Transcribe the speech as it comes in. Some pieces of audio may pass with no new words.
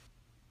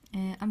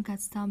ئەم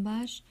کاتستان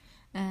باش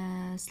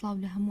سڵاو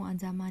لە هەموو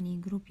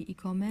ئەنجامانی گروپی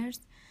ئیکۆمرس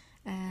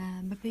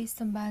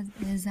بەپێویستم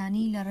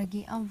زانی لە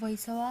ڕێگەی ئەم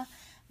ڤۆیسەوە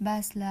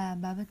باس لە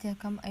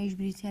بابەتێکم ئەویش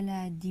بریتە لە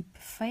دیپ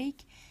فەیک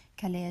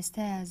کە لە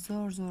ئێستاە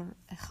زۆر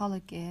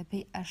خەڵک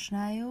پێی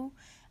ئاشنایە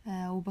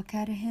و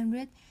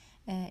بەکارهێنرێت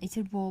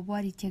ئیتر بۆ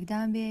بواری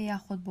تێکدان بێ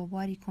یاخۆت بۆ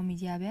بواری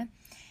کۆمیدیا بێ.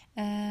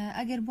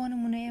 ئەگەر بۆ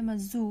نمونە ئێمە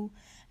زوو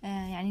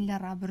یعنی لە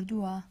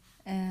ڕابردووە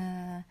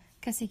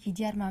کەسێکی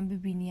دیارمان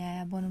ببینیە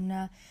بۆ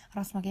نمونە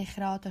ڕستمەکەی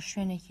خراوەتە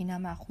شوێنێکی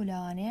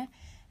ناماخولەوانێ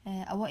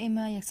ئەوە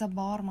ئێمە یەکسەر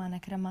باوەڕمان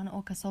نەکرەمان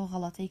ئەو کەسە و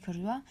غەڵەتەی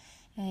کردووە،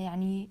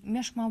 یعنی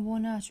مێشمان بۆ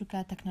ناچووکە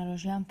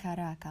تەکنەلۆژیام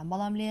کاراکەم،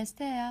 بەڵام لە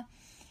ئێستاە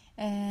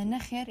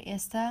نەخێر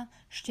ئێستا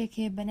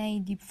شتێکێ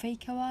بەنای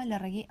دیپفەیکەوە لە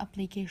ڕێگەی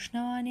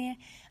ئەپلیکیشنەوانێ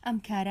ئەم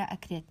کارە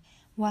ئەکرێت،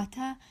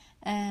 واتە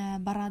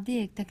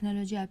بەڕادەیەک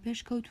تەکنەلۆژیا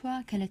پێشکەوتووە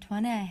کە لە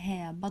توانای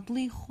هەیە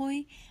بەدڵی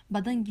خۆی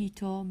بەدەنگی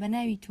تۆ بە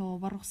ناوی تۆ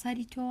بە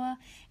ڕوخساری تۆوە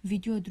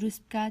ڤیددیۆ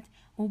دروست بکات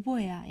و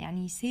بۆیە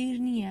یعنی سیر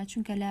نییە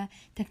چونکە لە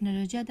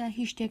تەکنەلۆژیادا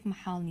هیچ شتێک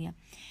مەحاڵ نییە.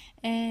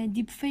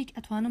 دیپفەیک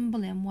ئەتوانم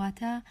بڵێم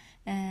واتە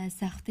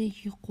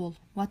ساختەیەکی قوڵ،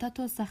 واتە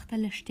تۆ ساختە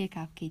لە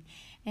شتێکا بکەیت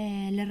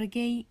لە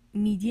ڕێگەی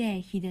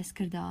میدیایەکی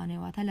دەستکردوانێ،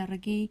 واتە لە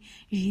ڕێگەی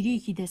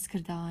ژیریەکی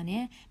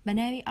دەستکردوانێ بە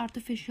ناوی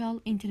ئارتفیشیال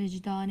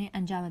ئینتەلیجنسانێ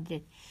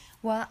ئەنجامەدرێت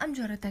و ئەم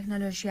جۆرە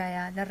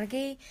تەکنەلۆژیایە لە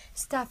ڕێگەی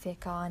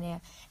ستافێکەوانێ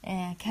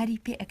کاری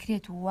پێ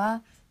ئەکرێت وە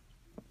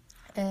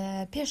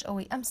پێش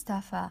ئەوەی ئەم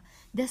ستافە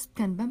دەست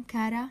بکەن بەم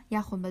کارە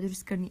یاخۆ بە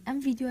دروستکردنی ئەم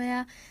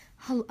ڤیددیۆیە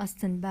هەڵ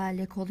ئەستن با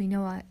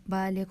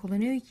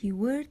لێکۆڵینەوەیکی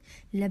ورد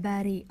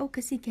لەبارەی ئەو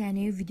کەسی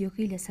کیانەیە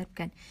ڤیددیۆکەی لەسەر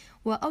بکەن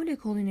و ئەو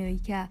لێکۆڵینەوەی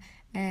کە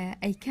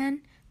ئەیکەن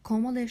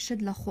کۆمەڵێ شت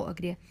لە خۆ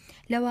ئەگرێ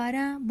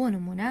لەوارە بۆ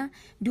نمونە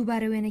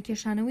دووبارە وێنە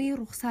کێشانەوەی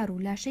ڕوخسار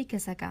و لاشەی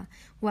کەسەکە،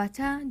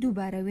 واتە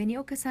دووبارە وێنی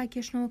ئەو کەسا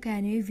کێشنەوە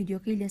کەیانەوەی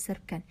ڤیددیۆکەی لەسەر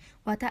بکەن،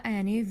 واتە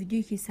ئەیانەوەی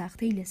ڤیددیۆکی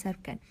ساختەی لەسەر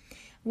بکەن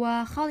و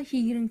خاڵێکی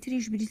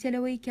گرنگتریش بریتە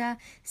لەوەی کە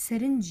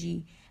سەرنجی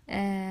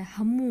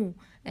هەموو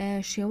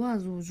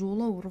شێواز و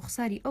جوڵە و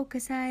ڕوخساری ئەو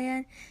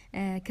کەسایەن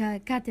کە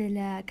کاتێ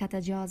لە کاتە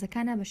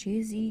جیازەکانە بە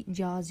شێزی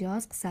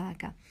جیاز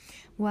قساکە،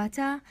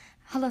 واتە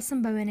هەڵەسم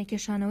بە وێنە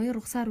کێشانەوەی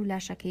ڕوخسار و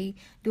لاشەکەی،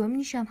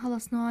 دووەمنیشان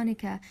هەڵەسنەوانێک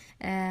کە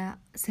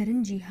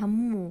سەرنجی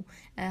هەموو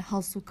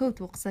هەڵس و کەوت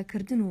و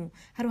قسەکردن و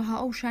هەروەها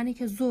ئەو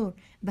شانێکە زۆر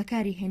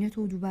بەکاری هێنێت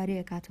و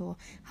دووبارەیە کاتەوە،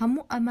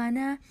 هەموو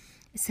ئەمانە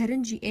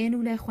سەرنجی ئێن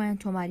و لای خۆیان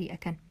تۆماری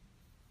ئەەکەن.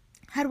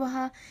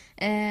 هەروەها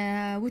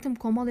وتم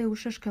کۆمەڵێ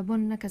وشش کە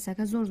بۆن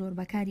نەکەسەکە زۆر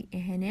بەکاری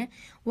ئەهێنێ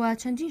و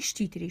چەندین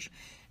شتی تریش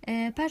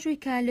پاشوی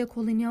کە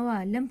لێکۆڵینەوە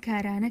لەم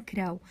کارانە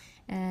کراو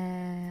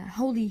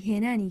هەوڵی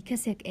هێنانی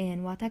کەسێک ئێن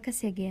واتە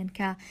کەسێکگەن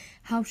کە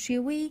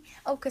هاوشێوەی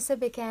ئەو کەسە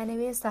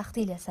بێکیانەوێ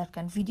ساختی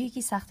لەسەرکەن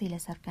ڤیددیۆکی ساختی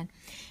لەسەرکەن،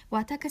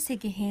 واتە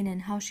کەسێکی هێنن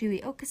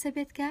هاوشێوەی ئەو کەسە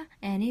بێت کە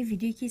ئەیانەی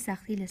ڤیددیۆکی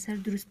ساختی لەسەر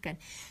دروست بکەن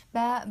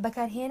بە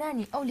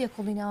بەکارهێنانی ئەو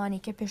لێکۆڵینەوانی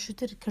کە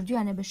پێشووتر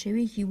کردویانە بە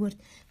شێوەیەکی ورد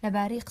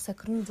لەبارەی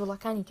قسەکردن و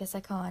جوڵەکانی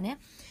کەسەکەوانێ،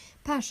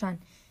 پاشان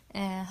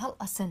هەڵ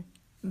ئەسن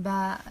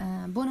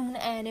بۆ نمونە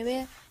ئەیانەوێ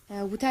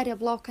وتارێ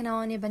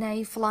بڵاوکەنەوانێ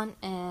بەناوی فڵان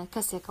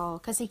کەسێکەوە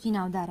کەسێکی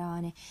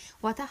ناوداراوانێ،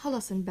 واتە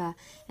هەڵەسن بە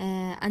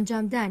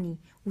ئەنجامدانی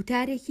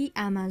وتارێکی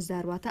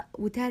ئامانجدار، واتە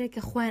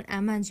وتارێکە خۆیان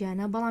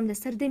ئامانجیانە بەڵام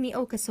لەسەر دەمی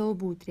ئەو کەسەوە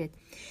بوترێت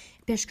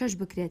پێشکەش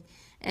بکرێت.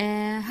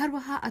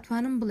 هەروەها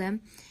ئەتوانم بڵێم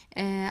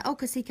ئەو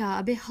کەسی کە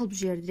ئەبێ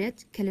هەڵبژێردرێت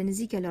کە لە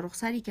نزیکە لە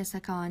ڕوخساری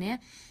کەسەکەوانێ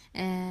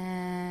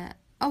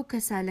ئەو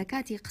کەسە لە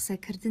کاتی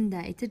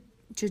قسەکردندا ئیتر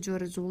چه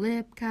جۆرە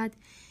جوڵەیە بکات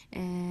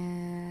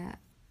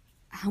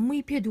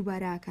هەمووی پێ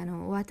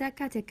دووباراکەنەوە، واتە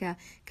کاتێکە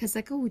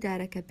کەسەکە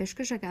وتارەکە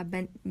پێشکەشەکە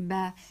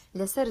بە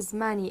لەسەر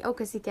زمانی ئەو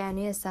کەسی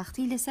کەیانەیە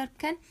ساختی لەسەر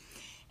بکەن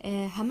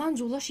هەمان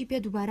جوڵەشی پێ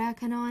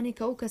دووباراکەنەوانێ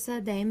کە ئەو کەسە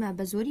دایما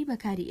بە زۆری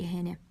بەکاری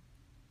ئەهێنێ،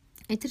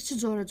 ئیتر چ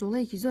جۆرە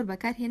جوڵەیەکی زۆر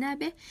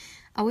بەکارهێنابێ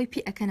ئەوەی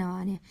پێ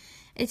ئەکەنەوانێ.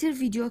 ئیتر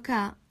ڤیددیۆکە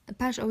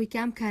پاش ئەوەی کە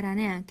ئەم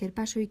کارانەیان کرد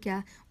پاشەوەی کە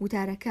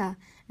وتارەکە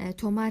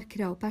تۆمار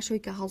کرا و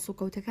پاشەوەی کە هەڵس و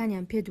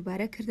کەوتەکانیان پێ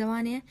دووبارە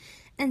کردوانێ،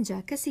 ئەنجا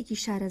کەسێکی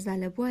شارەزا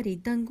لە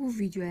بواری دەنگ و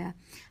ڤیددیۆیە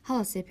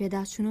هەڵەسێ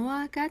پێداچوونەوە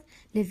ئەکات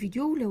لە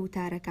ڤیددیۆ و لە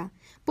وتارەکە،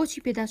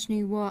 بۆچی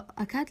پێداچنەوەی وە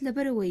ئەکات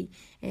لەبەرەوەی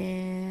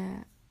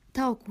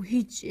تاوکو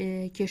هیچ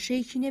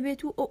کێشەیەکی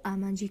نەبێت و ئەو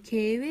ئامانجی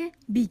کەوێ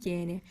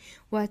بیگەێنێ،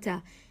 واتە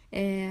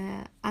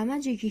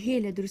ئامانجێکی هەیە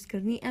لە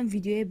دروستکردنی ئەم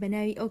ڤیددیۆیە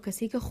بەناوی ئەو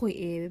کەسێک کە خۆی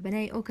ئێوێ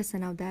بەناوی ئەو کەسە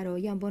ناودارەوە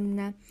یان بۆ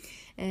منە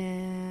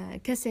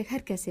کەسێک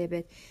هەر کەسێ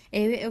بێت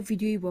ئێوێ ئەو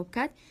ڤیددیۆی بۆ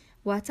بکات،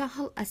 واتە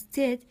هەڵ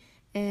ئەستێت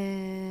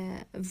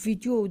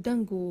ڤیددیۆ و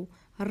دەنگ و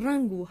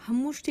ڕنگ و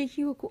هەموو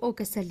شتێکی وەکو ئەو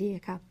کەسە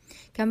لەیەکە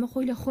کەمە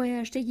خۆی لە خۆیە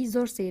شتێکی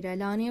زۆر سەیرە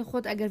لەوانەیە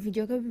خۆت ئەگەر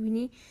ڤیددیۆکە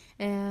ببینی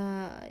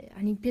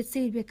هەنی پێت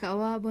سیر بێ کە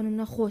ئەوە بۆ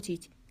نمونە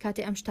خۆتیت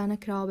کاتێ ئەم شتانە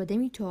کراوە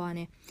بەدەمی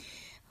تۆوانێ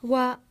و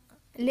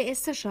لە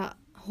ئێستاشە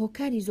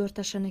هۆکاری زۆر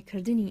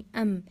تەشەنەکردنی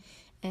ئەم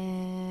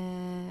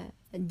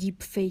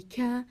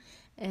دیپفەیکە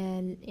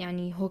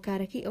یعنی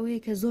هۆکارەکەی ئەوەیە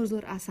کە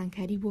زۆر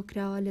ئاسانکاری بۆ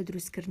کراوە لە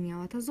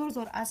دروستکردنیەوە تا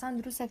زۆر ئاسان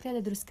دروستەکرا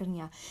لە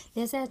دروستکردنیە،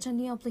 لێسا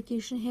چەندین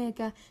ئەپلیکیشن هەیە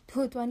کە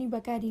تۆتوانی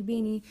بەکاری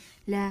بینی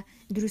لە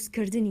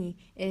دروستکردنی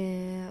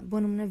بۆ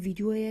نمونە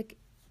ڤیددیۆیەک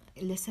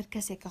لەسەر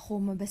کەسێک کە خۆ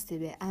مەبەستێ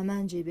بێ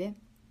ئامانجێ بێ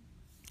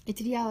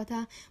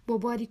ئیتریاوەتە بۆ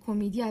بواری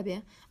کۆمیدیا بێ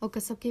ئەو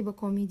کەسە بکەی بە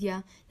کۆمیدیا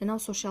لەناو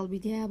سوۆشیال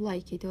میدیای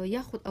بڵایکەیتەوە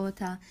یاخود ئەوە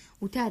تا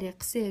وتارێک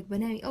قسەیەک بە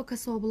ناوی ئەو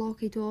کەسەوە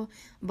بڵاوکەیتەوە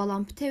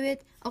بەڵام بتەوێت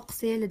ئەو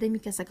قسەیە لە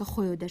دەمی کەسەکە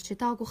خۆیەوە دەرچێت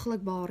تاکو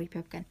خەڵک باوەڕی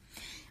پێ بکەن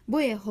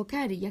بۆیە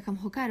هۆکاری یەکەم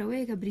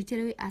هۆکارەوەیە کە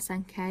بریتەرەوەی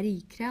ئاسانکاری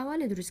کراوە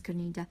لە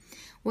دروستکردنیدا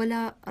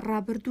وەلا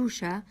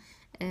ڕابردووشە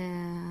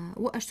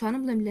و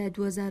ئەشتوانم بڵێم لە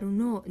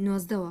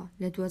 2009ەوە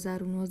لە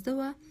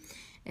 2009ەوە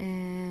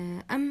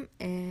ئەم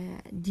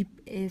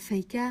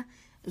فەیکە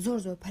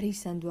زۆر پەری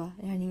سندووە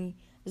ینی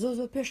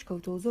زۆر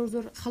پێشکەوتەوە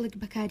زۆر خەڵک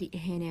بەکاری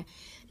ئەهێنێ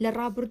لە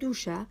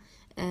ڕابردووشە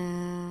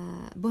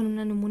بۆ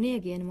نمونەیە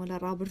گەێنمەوە لە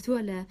ڕابردووە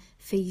لە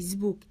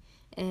فەیسبوک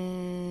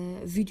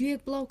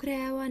ڤیددیوەک بڵاو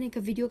کرایوانێ کە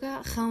ڤیددیۆکە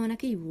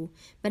خاوەنەکەی بوو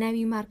بە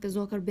ناوی مارکە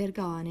زۆکر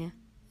بێرگاوانێ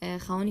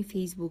خاوەنی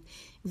فەیسبوک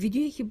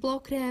ڤیددیوەکی بڵاو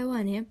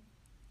کرایوانێ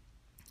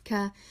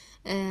کە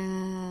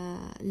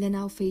لە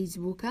ناو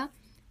فەیسبوکە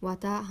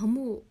واتە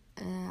هەموو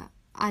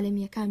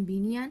عالمیەکان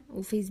بینیان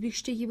و فەیسبوک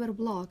شتێکی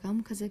بەربڵاوەکە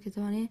هەموو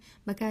کەسێکتوانێ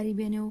بەکاری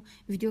بێنێ و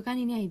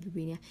ڤیددیۆکانی نایی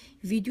ببینێ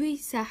ڤیددیۆی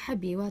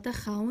ساحەبی واتە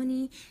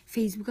خاوەنی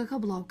فەیسبوکەکە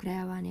بڵاو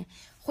کرایوانێ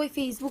خۆی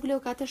فەیسبوک لەو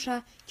کاتەشە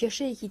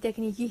کێشەیەکی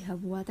تەکنیکی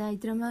هەبوو واتە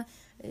ئیترەمە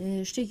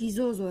شتێکی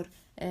زۆر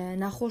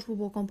ناخۆش بوو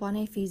بۆ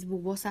کۆمپانیای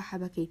فەیسبوک بۆ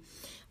ساحەبەکەی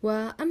و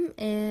ئەم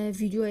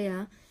ڤیددیۆیە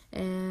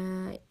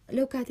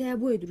لەو کاتەیە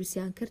بۆیە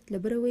دروستیان کرد لە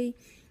بەرەوەی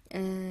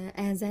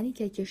ئەیانزانی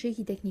کە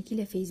کێشەیەکی تەکنیکی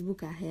لە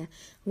فەیسبوکە هەیە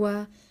و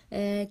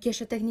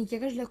کێشە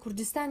تەکنیکەکەش لە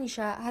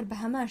کوردستانیشە هەر بە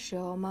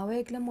هەماشەوە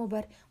ماوەیەک لە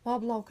مۆبەر وا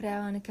بڵاو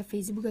کرایوانە کە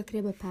فەیسبوکە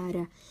کرێ بە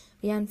پارە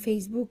یان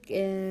فەیسبوک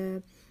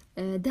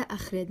دا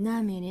ئەخرێت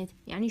نامێنێت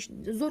یعنی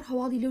زۆر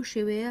هەواڵی لەو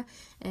شێوەیە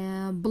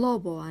بڵاو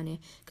بۆوانێ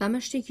کامە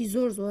شتێکی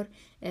زۆر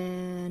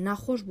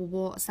ناخۆش بوو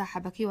بۆ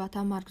ساحەبەکەی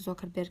واتا مارک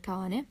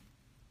زۆکربێرگاوانێ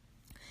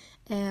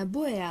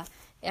بۆیە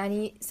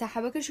ینی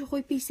ساحەبەکەشی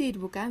خۆی پێی سیر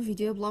بووکان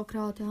ڤیددیۆ بڵاو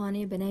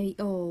کراوەتەوانێ بەناوی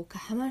ئەو کە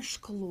هەمە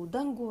شکڵ و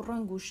دەنگ و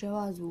ڕنگ و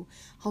شێواز و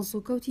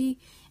هەڵسوکەوتی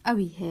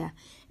ئەوی هەیە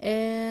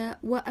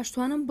و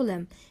ئەشتوانم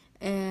بڵێم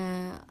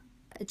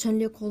چەند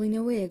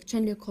لێکۆڵینەوەیەک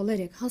چەند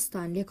لێکۆڵەرێک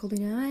هەستان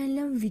لێکۆڵینەوەیان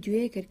لەم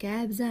ڤیددیۆیە کردکە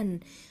بزانن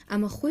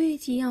ئەمە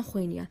خۆیەتی یان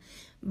خۆی نییە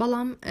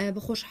بەڵام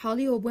بە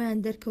خۆشحاڵیەوە بۆیان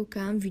دەرکەوت کە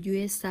ئەم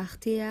ڤیددیۆیە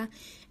ساختەیە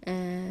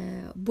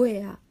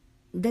بۆیە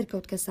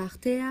دەرکەوت کە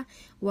ساختەیە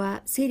و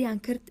سێریان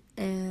کرد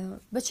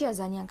بەچی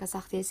ئەزانیان کە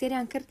ساختەیە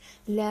سێریان کرد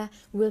لە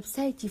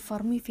وێبسایتی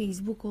فەرمی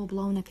فەیسبوکەوە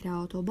بڵاو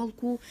نەکراوەتەوە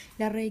بەڵکو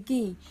لە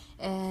ڕێگەی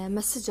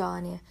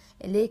مەسجانێ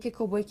لە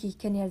یەکێکەوە بۆیەکی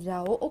کە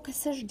نێردراوە ئەو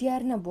کەسەش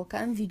دیار نەبووە کە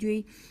ئەم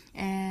ڤیددیۆی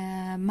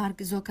مارک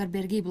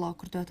زۆکەربێرگی بڵاو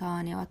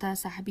کردوێتەوانێەوە تا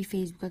ساحەبی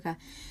فەیسبوکەکە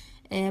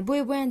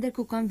بۆیان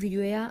دەرکوکەم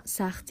ڤیددیۆیە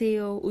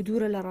ساختەیە و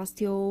دوورە لە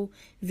ڕاستیەوە و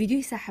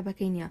ڤیددیۆی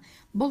ساحەبەکەی نییە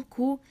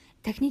بەڵکو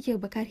تەکنیکێک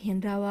بەکار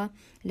هێنراوە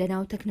لە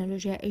ناو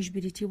تەکنەلۆژیا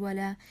ئەیشبریتی وە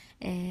لە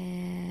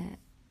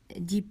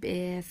دیپ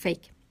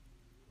فەیک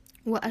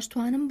و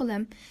ئەشتوانم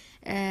بڵێم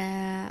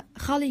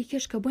خاڵی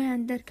کەش کە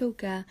بۆیان دەرکەوت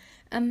کە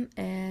ئەم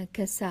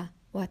کەسە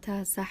واتە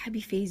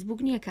ساحەبی فەیسبوک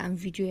نییە کە ئەم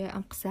ڤیددیۆیە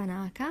ئەم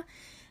قساناکە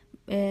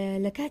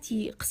لە کاتی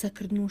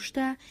قسەکردن و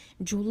شتە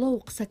جوڵە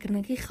و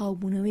قسەکردنەکەی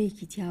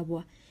خاوبوونەوەیەکی تیا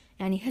بووە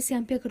ینی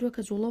هەسیان پێ کردووە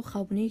کە جوڵە و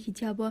خاوبوونەیەکی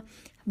تیا بووە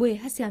بۆیە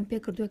هەسیان پێ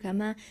کردووە کە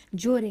ئەمە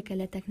جۆرێکە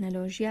لە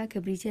تەکنەلۆژیا کە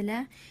بریتە لە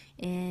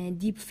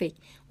دیپ فەیک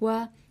و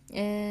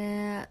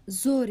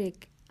زۆرێک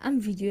ئەم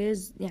ڤیددیۆیە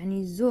یعنی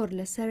زۆر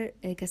لەسەر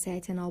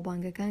کەسایەتە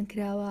ناوبانگەکان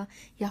کراوە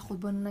یاخود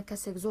بۆنە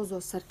کەسێک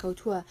زۆر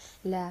سەرکەوتووە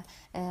لە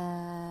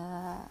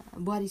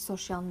بواری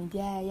سۆشیال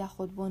میدیایە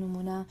یاخود بۆ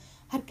نمونە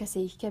هەر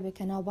کەسێک کە بێت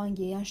کە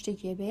ناوبانگی یان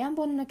شتێکی بێیان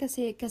بۆ نمونە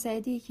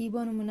کەسایەتێکی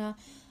بۆ نمونە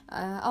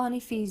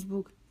ئەوانەی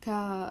فەیسبوک کە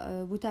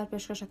بوتار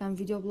پێشکەشەکان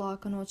ڤیددیۆ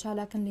بڵاوکەنەوە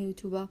چالاکەن لە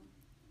یوتیوبە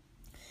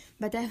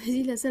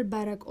بەتایبەتی لەسەر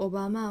باراک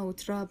ئۆباما و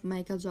ترامپ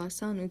مایکل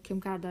جاکسۆن و کیم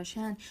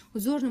کارداشیان و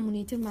زۆر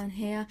نمونەی ترمان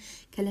هەیە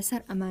کە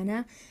لەسەر ئەمانە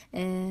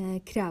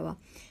کراوە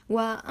و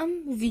ئەم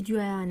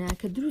ڤیددیۆیانە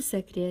کە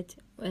دروستەکرێت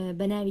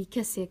بە ناوی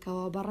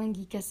کەسێکەوە بە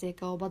ڕەنگی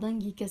کەسێکەوە بە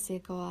دەنگی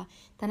کەسێکەوە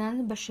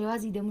تەنانەت بە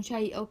شێوازی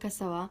دەموچایی ئەو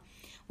کەسەوە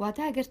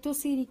واتە ئەگەر تۆ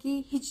سێریکی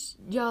هیچ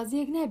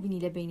جیازەیەک نبینی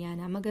لە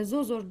بینیانە مەگە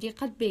زۆر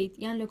دیقەت بیت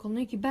یان لە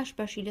کۆڵنێکی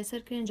باشی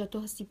لەسەر کرێنجە تۆ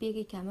هەستی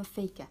پێگەی کامە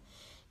فەیکە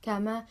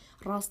کامە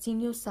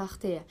ڕاستینی و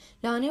ساختەیە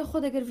لەوانەیە خۆ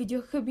دەگەر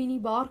ڤیددیۆکە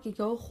بینی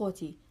باوەڕکێکەوە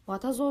خۆتی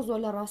واتە زۆر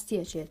لە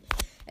ڕاستیە چێت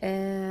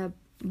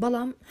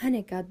بەڵام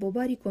هەنێک کات بۆ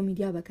باری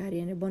کۆمیدیا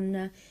بەکارێنێ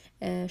بۆنە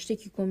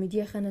شتێکی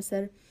کۆمیدیە خەنە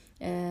سەر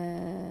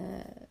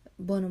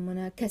بۆ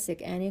نمونە کەسێک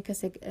ئەیانەیە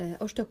کەسێک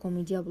ئەو شتە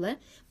کۆمیدیا بڵێ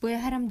بۆیە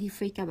هەرم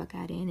دیفەیکە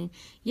بەکارێنێن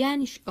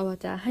یانیش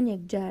ئەوەتە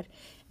هەنێک جار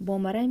بۆ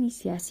مەرامی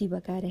سیاسی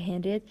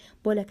بەکارەهێنرێت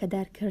بۆ لە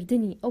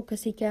کەدارکردنی ئەو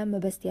کەسێکە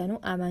مەبەستیان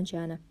و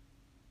ئامانجیانە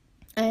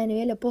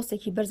ئایانەوێت لە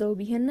پۆستێکی بەرزەوە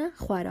بیهێنە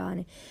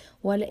خوارەوانێ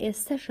و لە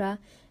ئێستەشە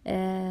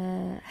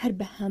هەر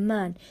بە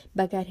هەمان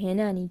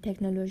بەکارهێنانی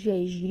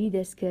تەکنەلۆژیای ژیری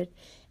دەست کرد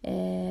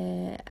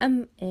ئەم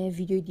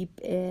ڤیددیۆی دیپ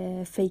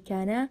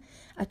فەیکانە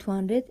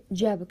ئەتوانرێت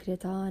جا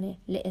بکرێتەوانێ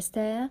لە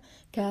ئێستاە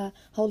کە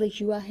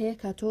هەوڵێکی وا هەیە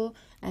کە تۆ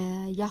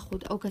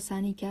یاخود ئەو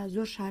کەسانی کە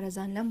زۆر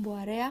شارەزان لەم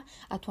بوارەیە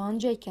ئەتوان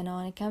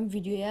جێکەنەوانەکەم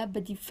ڤیددیۆیە بە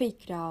دیپ فەیک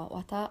کراوە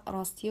واتە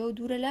ڕاستیە و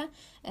دوورە لە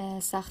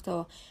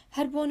ساختەوە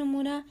هەر بۆ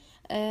نمونە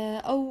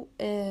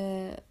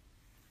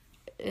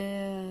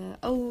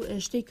ئەو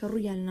شتێک کە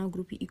ڕوویان لە ناو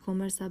گروپی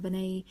ئیکۆمەرسا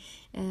بەنای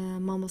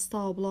مامۆستا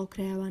و بڵاو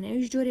کرایوانە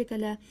ئەوش جۆرێکە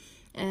لە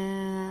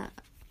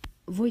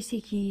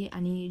ڤۆیسێکی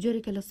ئەنی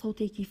جۆرێکە لە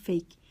سەوتێکی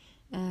فیک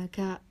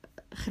کە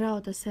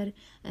خراوەتە سەر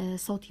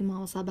سەوتی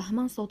مامۆستا بە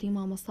هەمان سەوتی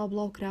مامۆستا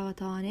بڵاو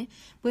کراوەتەوانێ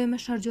بۆ ئێمە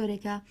شەر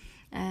جۆرێکە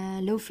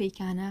لەو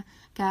فیکانە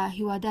کە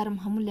هیوادارم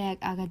هەموو لایەک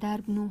ئاگادار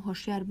بن و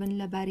هۆشیار بن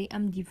لەبارەی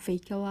ئەم دیپ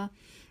فیکەوە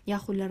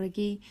یاخود لە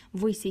ڕێگەی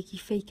ڤۆیسێکی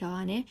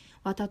فیکەوانێ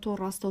واتە تۆ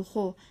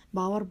ڕاستەوخۆ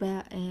باوەڕ بە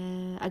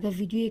ئەگەر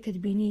ڤیددیوەکەت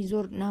بینی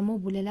زۆر نامۆ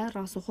بوو لەلا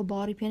ڕاستەخۆ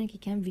باوەڕی پێنێکی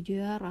کەم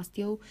ڤیددیوە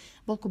ڕاستیە و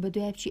بەڵکو بە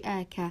دوای بچی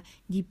ئایا کە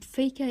دیپ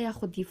فیکە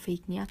یاخود دیپ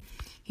فیک نییە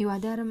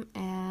هیوادارم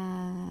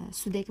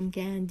سودێکم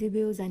گەیاندە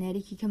بێ و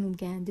زانیاریکی کەمم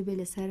گەیاندە بێ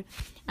لەسەر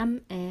ئەم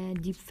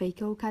دیپ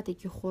فیکە و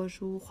کاتێکی خۆش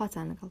و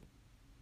خواتان لەگەڵ